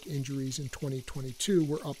work injuries in 2022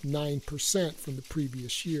 were up 9% from the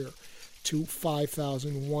previous year to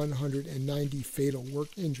 5,190 fatal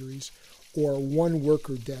work injuries, or one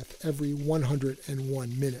worker death every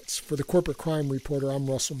 101 minutes. For the Corporate Crime Reporter, I'm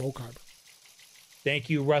Russell Mokhiber. Thank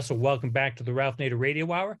you, Russell. Welcome back to the Ralph Nader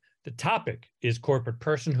Radio Hour. The topic is corporate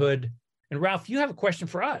personhood. And Ralph, you have a question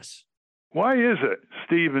for us. Why is it,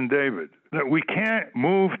 Steve and David, that we can't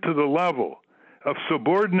move to the level of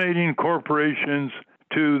subordinating corporations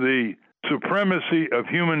to the supremacy of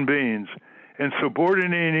human beings and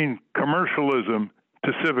subordinating commercialism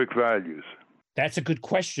to civic values? That's a good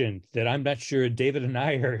question that I'm not sure David and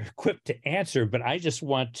I are equipped to answer, but I just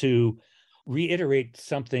want to reiterate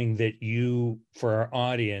something that you, for our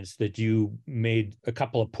audience, that you made a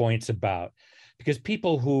couple of points about. Because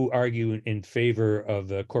people who argue in favor of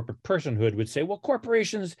the corporate personhood would say, well,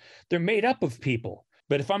 corporations, they're made up of people.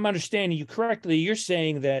 But if I'm understanding you correctly, you're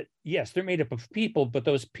saying that, yes, they're made up of people, but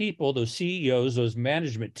those people, those CEOs, those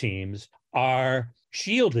management teams are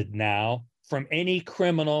shielded now from any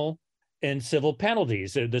criminal and civil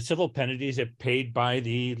penalties. The civil penalties are paid by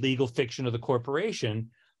the legal fiction of the corporation.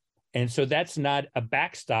 And so that's not a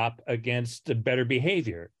backstop against the better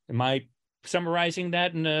behavior. Am I summarizing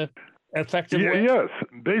that in an effective way? Yes.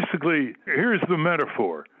 Basically, here's the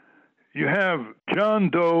metaphor. You have John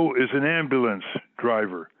Doe is an ambulance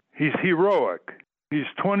driver. He's heroic. He's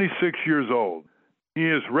 26 years old. He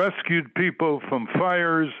has rescued people from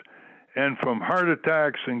fires and from heart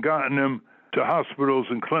attacks and gotten them to hospitals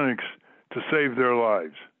and clinics to save their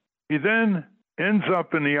lives. He then ends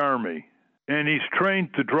up in the Army, and he's trained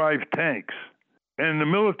to drive tanks. And the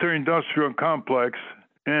military-industrial complex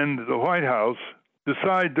and the White House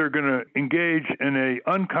decide they're going to engage in an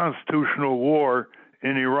unconstitutional war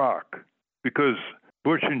in Iraq because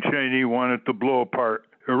Bush and Cheney wanted to blow apart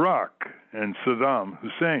Iraq and Saddam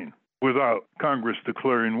Hussein without Congress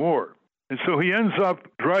declaring war. And so he ends up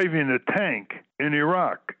driving a tank in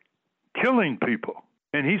Iraq, killing people.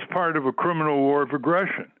 And he's part of a criminal war of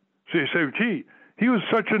aggression. So you say, gee, he was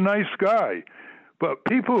such a nice guy. But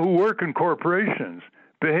people who work in corporations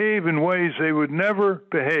behave in ways they would never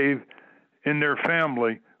behave in their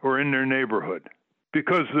family or in their neighborhood.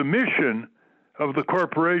 Because the mission of the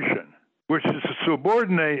corporation, which is to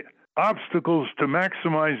subordinate obstacles to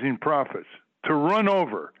maximizing profits, to run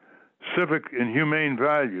over civic and humane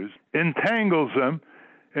values, entangles them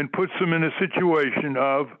and puts them in a situation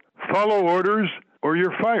of follow orders or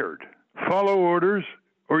you're fired. Follow orders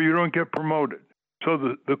or you don't get promoted.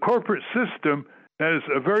 So the corporate system has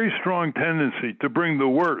a very strong tendency to bring the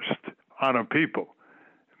worst out of people,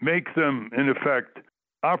 make them, in effect,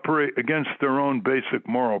 operate against their own basic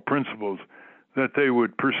moral principles that they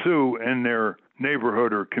would pursue in their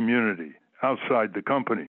neighborhood or community outside the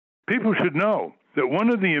company. People should know that one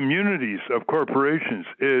of the immunities of corporations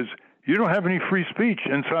is you don't have any free speech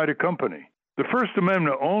inside a company. The First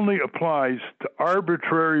Amendment only applies to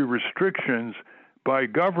arbitrary restrictions by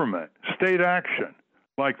government, state action.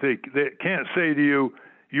 Like they can't say to you,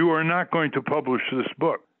 you are not going to publish this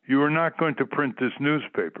book. You are not going to print this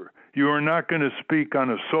newspaper. You are not going to speak on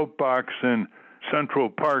a soapbox in Central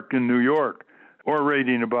Park in New York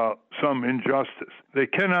orating about some injustice. They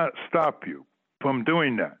cannot stop you from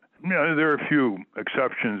doing that. There are a few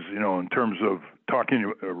exceptions, in terms of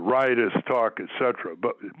talking riotous talk, etc.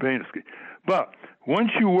 But once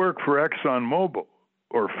you work for ExxonMobil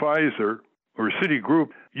or Pfizer or Citigroup,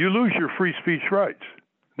 you lose your free speech rights.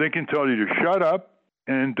 They can tell you to shut up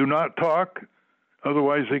and do not talk,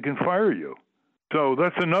 otherwise they can fire you. So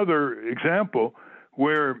that's another example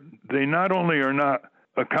where they not only are not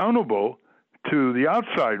accountable to the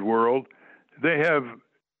outside world, they have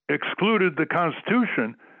excluded the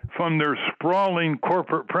Constitution from their sprawling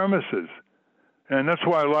corporate premises. And that's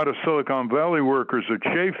why a lot of Silicon Valley workers are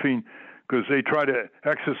chafing, because they try to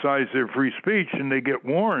exercise their free speech and they get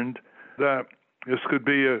warned that this could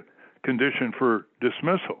be a condition for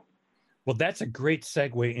dismissal. Well, that's a great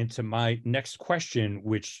segue into my next question,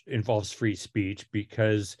 which involves free speech,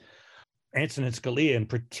 because Antonin Scalia in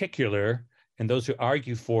particular, and those who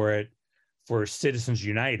argue for it, for Citizens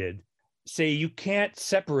United, say you can't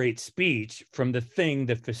separate speech from the thing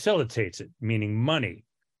that facilitates it, meaning money.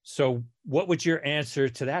 So what would your answer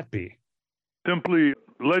to that be? Simply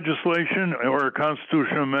legislation or a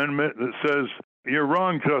constitutional amendment that says, you're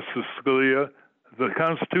wrong, Justice Scalia. The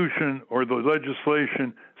Constitution or the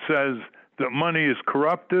legislation says that money is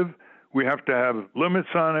corruptive. We have to have limits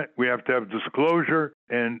on it. We have to have disclosure,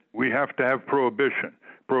 and we have to have prohibition.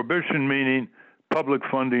 Prohibition meaning public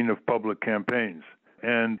funding of public campaigns.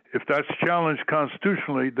 And if that's challenged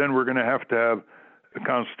constitutionally, then we're going to have a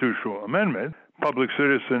constitutional amendment. Public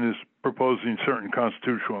Citizen is proposing certain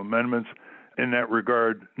constitutional amendments in that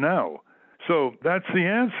regard now. So that's the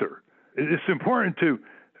answer. It's important to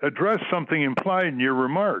address something implied in your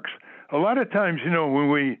remarks. A lot of times,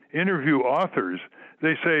 when we interview authors,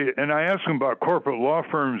 they say, and I ask them about corporate law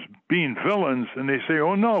firms being villains, and they say,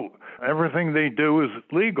 oh no, everything they do is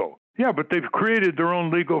legal. Yeah, but they've created their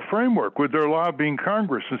own legal framework with their lobbying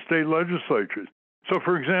Congress and state legislatures. So,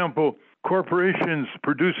 for example, corporations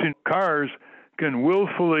producing cars can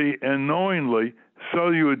willfully and knowingly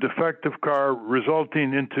sell you a defective car,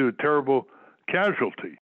 resulting into a terrible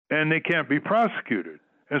casualty, and they can't be prosecuted.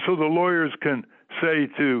 And so the lawyers can say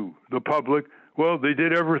to the public, well, they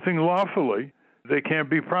did everything lawfully. They can't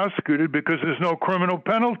be prosecuted because there's no criminal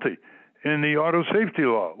penalty in the auto safety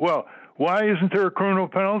law. Well, why isn't there a criminal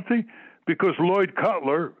penalty? Because Lloyd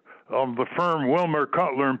Cutler of the firm Wilmer,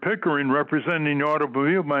 Cutler, and Pickering, representing the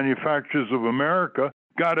automobile manufacturers of America,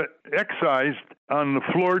 got it excised on the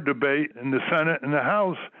floor debate in the Senate and the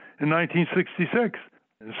House in 1966.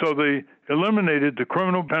 And so they eliminated the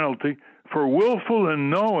criminal penalty for willful and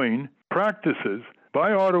knowing practices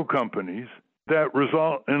by auto companies that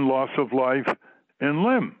result in loss of life and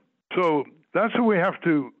limb. So that's what we have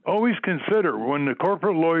to always consider when the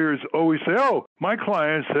corporate lawyers always say, oh, my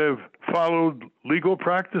clients have followed legal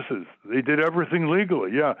practices. They did everything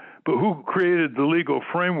legally. Yeah, but who created the legal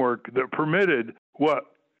framework that permitted what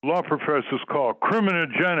law professors call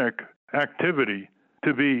criminogenic activity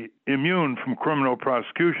to be immune from criminal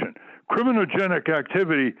prosecution? Criminogenic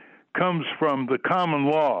activity comes from the common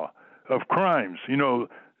law of crimes. You know,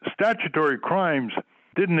 statutory crimes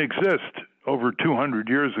didn't exist over 200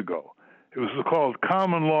 years ago. It was called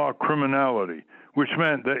common law criminality, which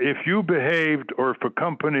meant that if you behaved or if a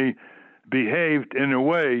company behaved in a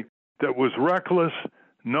way that was reckless,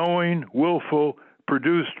 knowing, willful,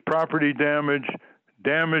 produced property damage,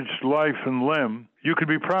 damaged life and limb, you could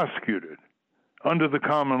be prosecuted under the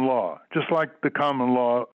common law, just like the common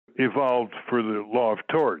law evolved for the law of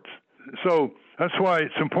torts. So that's why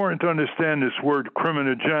it's important to understand this word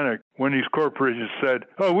criminogenic when these corporations said,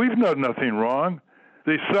 oh, we've done nothing wrong.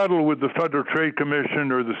 They settle with the Federal Trade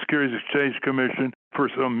Commission or the Securities Exchange Commission for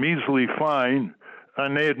some measly fine,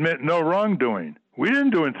 and they admit no wrongdoing. We didn't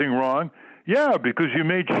do anything wrong. Yeah, because you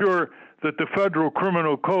made sure that the federal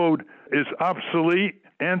criminal code is obsolete,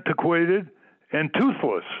 antiquated, and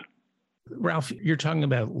toothless. Ralph, you're talking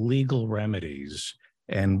about legal remedies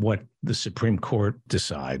and what the Supreme Court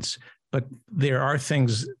decides. But there are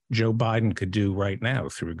things Joe Biden could do right now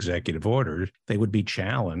through executive order. They would be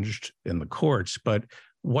challenged in the courts. But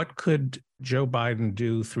what could Joe Biden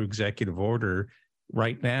do through executive order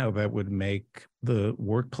right now that would make the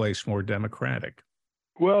workplace more democratic?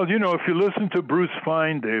 Well, you know, if you listen to Bruce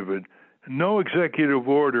Fein, David, no executive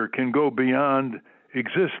order can go beyond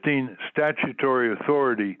existing statutory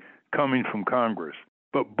authority coming from Congress.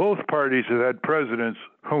 But both parties have had presidents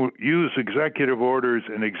who use executive orders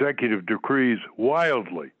and executive decrees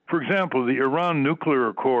wildly. For example, the Iran nuclear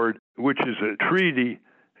accord, which is a treaty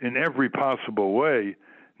in every possible way,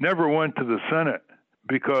 never went to the Senate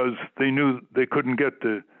because they knew they couldn't get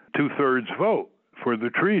the two-thirds vote for the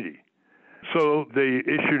treaty. So they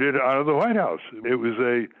issued it out of the White House. It was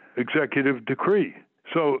an executive decree.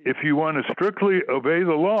 So if you want to strictly obey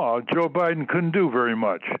the law, Joe Biden couldn't do very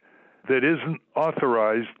much that isn't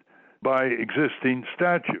authorized by existing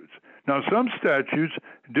statutes. Now, some statutes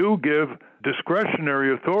do give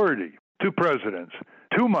discretionary authority to presidents,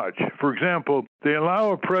 too much. For example, they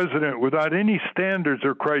allow a president without any standards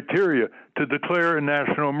or criteria to declare a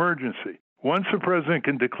national emergency. Once a president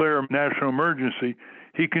can declare a national emergency,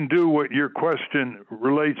 he can do what your question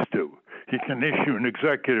relates to. He can issue an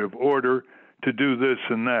executive order to do this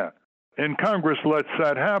and that. And Congress lets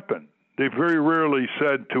that happen. They very rarely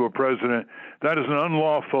said to a president, that is an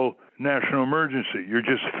unlawful national emergency. You're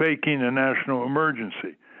just faking a national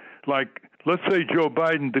emergency. Like, let's say Joe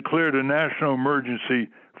Biden declared a national emergency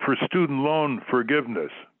for student loan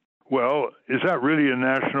forgiveness. Well, is that really a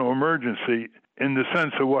national emergency in the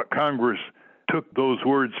sense of what Congress took those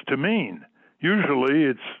words to mean? Usually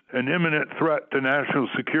it's an imminent threat to national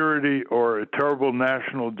security or a terrible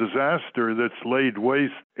national disaster that's laid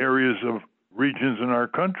waste areas of regions in our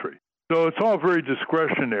country. So it's all very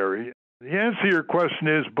discretionary. The answer to your question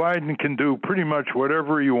is Biden can do pretty much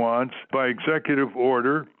whatever he wants by executive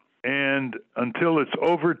order, and until it's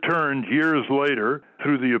overturned years later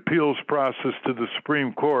through the appeals process to the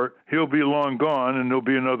Supreme Court, he'll be long gone and there'll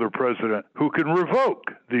be another president who can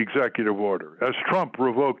revoke the executive order, as Trump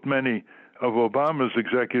revoked many of Obama's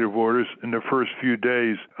executive orders in the first few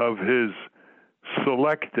days of his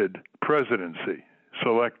selected presidency,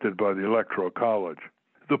 selected by the Electoral College.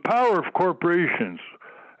 The power of corporations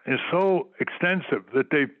is so extensive that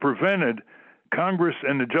they've prevented Congress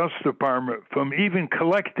and the Justice Department from even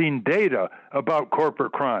collecting data about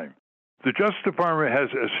corporate crime. The Justice Department has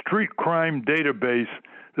a street crime database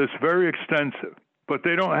that's very extensive, but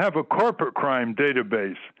they don't have a corporate crime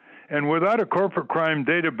database. And without a corporate crime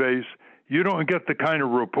database, you don't get the kind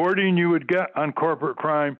of reporting you would get on corporate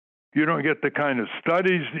crime. You don't get the kind of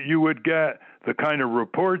studies that you would get, the kind of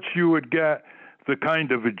reports you would get, the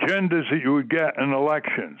kind of agendas that you would get in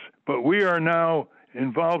elections. But we are now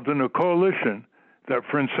involved in a coalition that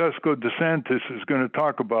Francesco DeSantis is going to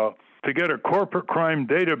talk about to get a corporate crime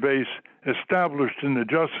database established in the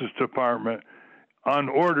Justice Department on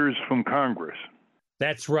orders from Congress.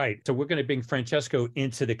 That's right. So we're going to bring Francesco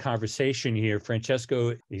into the conversation here.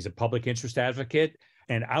 Francesco, he's a public interest advocate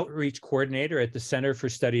and outreach coordinator at the Center for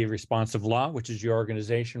Study of Responsive Law, which is your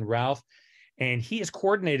organization, Ralph. And he has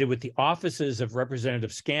coordinated with the offices of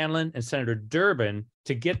Representative Scanlon and Senator Durbin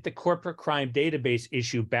to get the corporate crime database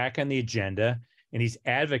issue back on the agenda. And he's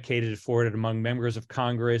advocated for it among members of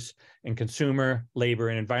Congress and consumer, labor,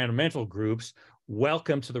 and environmental groups.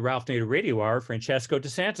 Welcome to the Ralph Nader Radio Hour, Francesco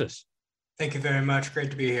DeSantis. Thank you very much.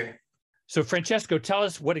 Great to be here. So, Francesco, tell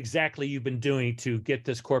us what exactly you've been doing to get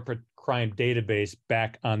this corporate crime database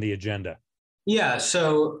back on the agenda. Yeah,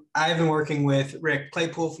 so I've been working with Rick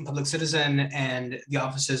Claypool from Public Citizen and the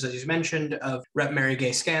offices, as you mentioned, of Rep. Mary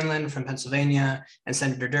Gay Scanlon from Pennsylvania and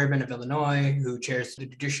Senator Durbin of Illinois, who chairs the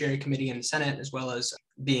Judiciary Committee in the Senate, as well as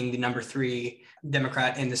being the number 3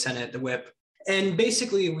 Democrat in the Senate, the whip. And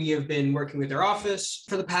basically, we have been working with their office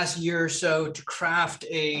for the past year or so to craft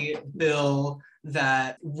a bill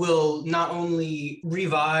that will not only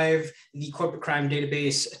revive the corporate crime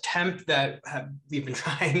database attempt that we've been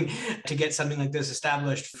trying to get something like this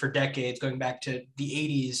established for decades, going back to the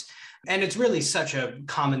 80s. And it's really such a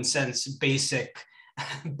common sense, basic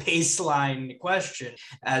baseline question.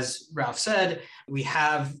 As Ralph said, we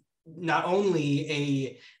have not only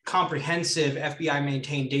a comprehensive FBI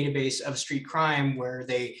maintained database of street crime where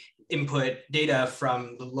they input data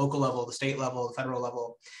from the local level, the state level, the federal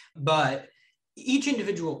level, but each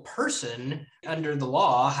individual person under the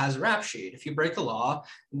law has a rap sheet. If you break the law,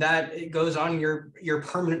 that goes on your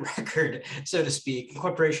permanent record, so to speak.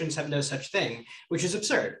 Corporations have no such thing, which is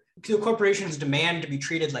absurd. The corporations demand to be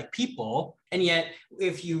treated like people. And yet,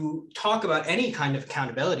 if you talk about any kind of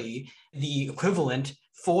accountability, the equivalent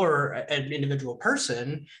for an individual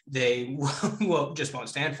person, they just won't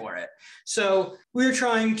stand for it. So we're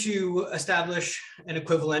trying to establish an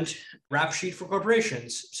equivalent rap sheet for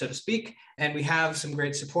corporations, so to speak. And we have some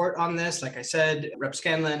great support on this. Like I said, Rep.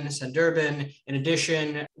 Scanlon, Sen. Durbin. In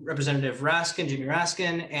addition, Representative Raskin, Jimmy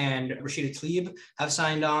Raskin, and Rashida Tlaib have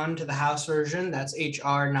signed on to the House version. That's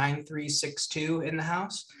HR 9362 in the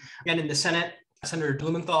House. And in the Senate, Senator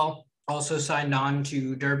Blumenthal also signed on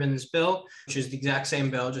to Durbin's bill, which is the exact same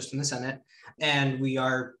bill, just in the Senate. And we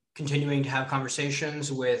are continuing to have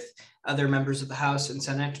conversations with other members of the House and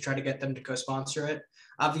Senate to try to get them to co-sponsor it.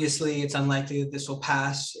 Obviously, it's unlikely that this will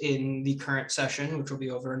pass in the current session, which will be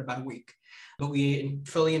over in about a week, but we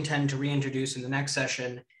fully intend to reintroduce in the next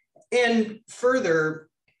session. And further,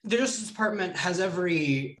 the Justice Department has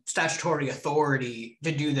every statutory authority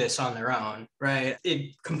to do this on their own, right?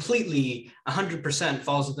 It completely, 100%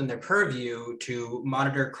 falls within their purview to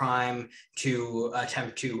monitor crime, to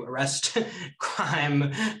attempt to arrest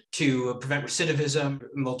crime, to prevent recidivism,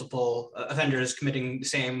 multiple offenders committing the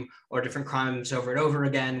same or different crimes over and over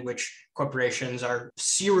again, which corporations are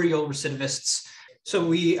serial recidivists. So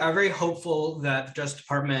we are very hopeful that the Justice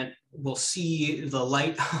Department will see the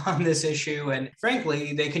light on this issue. And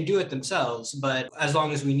frankly, they can do it themselves. But as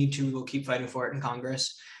long as we need to, we'll keep fighting for it in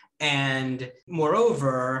Congress. And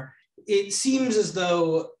moreover, it seems as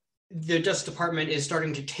though the Justice Department is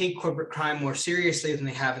starting to take corporate crime more seriously than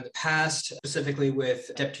they have in the past, specifically with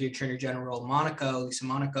Deputy Attorney General Lisa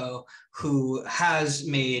Monaco, who has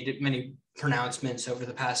made many pronouncements over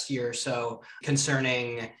the past year or so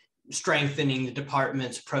concerning strengthening the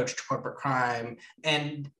department's approach to corporate crime.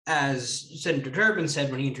 And as Senator Durbin said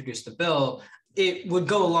when he introduced the bill, it would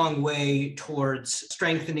go a long way towards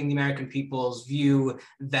strengthening the American people's view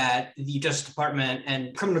that the Justice Department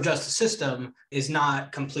and criminal justice system is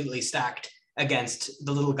not completely stacked against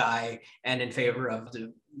the little guy and in favor of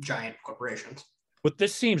the giant corporations. Well,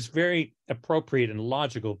 this seems very appropriate and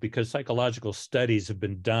logical because psychological studies have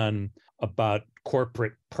been done about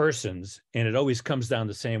corporate persons, and it always comes down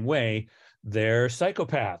the same way. They're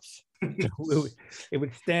psychopaths. It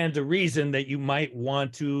would stand to reason that you might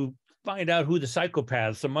want to find out who the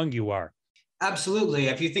psychopaths among you are. Absolutely.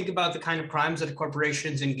 If you think about the kind of crimes that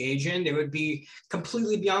corporations engage in, they would be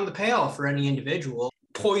completely beyond the pale for any individual.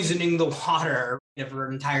 Poisoning the water of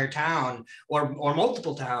an entire town or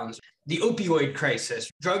multiple towns, the opioid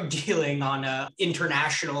crisis, drug dealing on an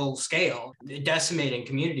international scale, decimating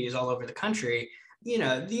communities all over the country.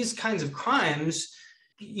 These kinds of crimes,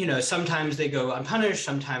 sometimes they go unpunished,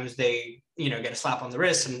 sometimes they, get a slap on the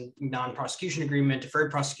wrist and non-prosecution agreement,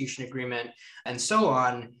 deferred prosecution agreement, and so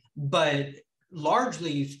on. But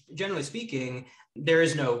largely, generally speaking, there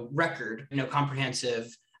is no record, no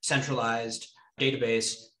comprehensive, centralized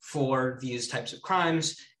database for these types of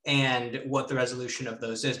crimes and what the resolution of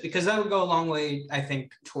those is, because that would go a long way, I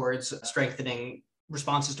think, towards strengthening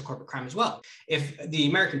responses to corporate crime as well. If the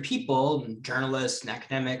American people, and journalists and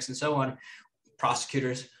academics and so on,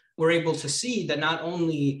 prosecutors, were able to see that not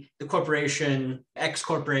only the corporation, X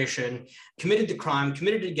corporation, committed the crime,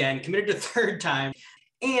 committed it again, committed it a third time,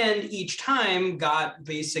 and each time got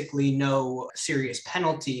basically no serious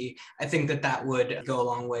penalty, I think that would go a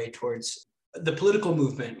long way towards the political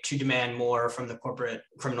movement to demand more from the corporate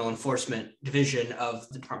criminal enforcement division of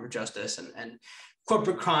the Department of Justice and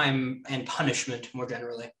corporate crime and punishment more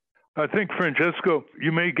generally. I think, Francesco,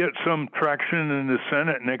 you may get some traction in the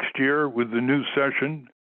Senate next year with the new session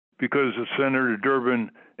because Senator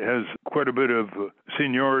Durbin has quite a bit of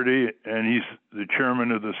seniority and he's the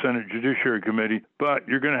chairman of the Senate Judiciary Committee. But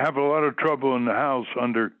you're going to have a lot of trouble in the House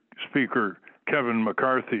under Speaker Kevin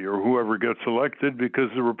McCarthy or whoever gets elected because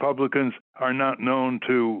the Republicans are not known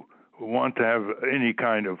to want to have any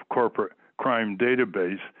kind of corporate crime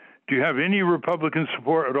database. Do you have any Republican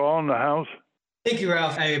support at all in the House? Thank you,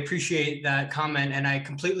 Ralph. I appreciate that comment, and I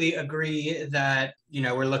completely agree that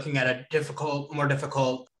we're looking at more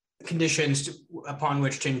difficult conditions upon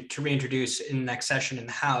which to reintroduce in the next session in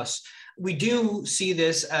the House. We do see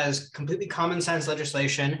this as completely common sense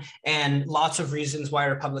legislation and lots of reasons why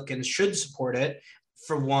Republicans should support it.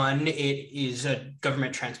 For one, it is a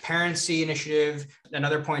government transparency initiative.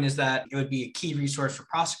 Another point is that it would be a key resource for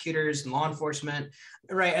prosecutors and law enforcement,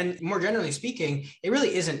 right? And more generally speaking, it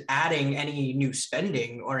really isn't adding any new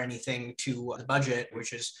spending or anything to the budget,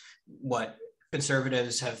 which is what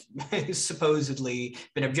conservatives have supposedly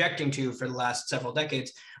been objecting to for the last several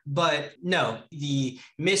decades. But no, the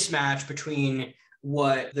mismatch between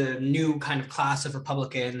what the new kind of class of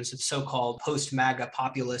Republicans, so-called post-MAGA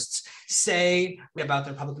populists, say about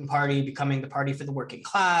the Republican Party becoming the party for the working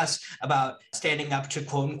class, about standing up to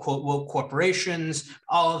quote-unquote woke corporations,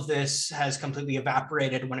 all of this has completely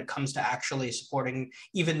evaporated when it comes to actually supporting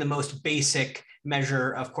even the most basic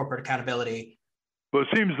measure of corporate accountability. Well, it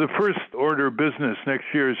seems the first order of business next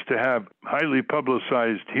year is to have highly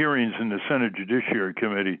publicized hearings in the Senate Judiciary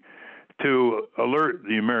Committee to alert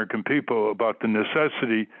the American people about the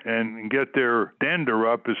necessity and get their dander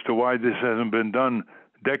up as to why this hasn't been done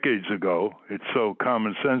decades ago. It's so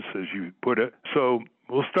common sense, as you put it. So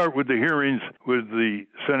we'll start with the hearings with the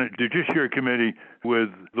Senate Judiciary Committee, with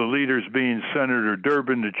the leaders being Senator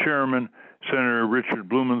Durbin, the chairman, Senator Richard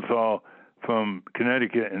Blumenthal from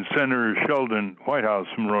Connecticut, and Senator Sheldon Whitehouse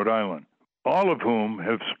from Rhode Island, all of whom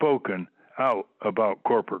have spoken out about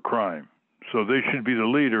corporate crime. So they should be the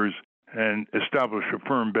leaders and establish a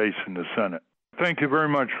firm base in the Senate. Thank you very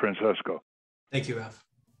much, Francesco. Thank you, Ralph.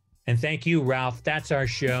 And thank you, Ralph. That's our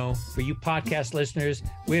show. For you podcast listeners,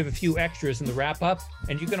 we have a few extras in the wrap-up,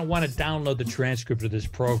 and you're going to want to download the transcript of this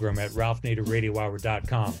program at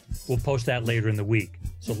ralphnaderradiohour.com. We'll post that later in the week,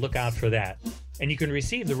 so look out for that. And you can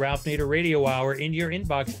receive the Ralph Nader Radio Hour in your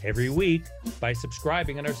inbox every week by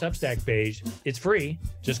subscribing on our Substack page. It's free.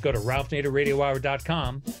 Just go to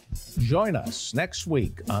ralphnaderradiohour.com. Join us next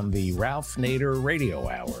week on the Ralph Nader Radio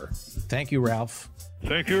Hour. Thank you, Ralph.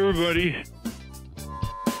 Thank you, everybody.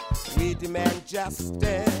 We demand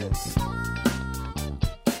justice.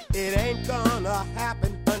 It ain't gonna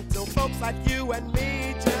happen until folks like you and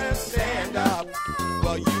me just stand up.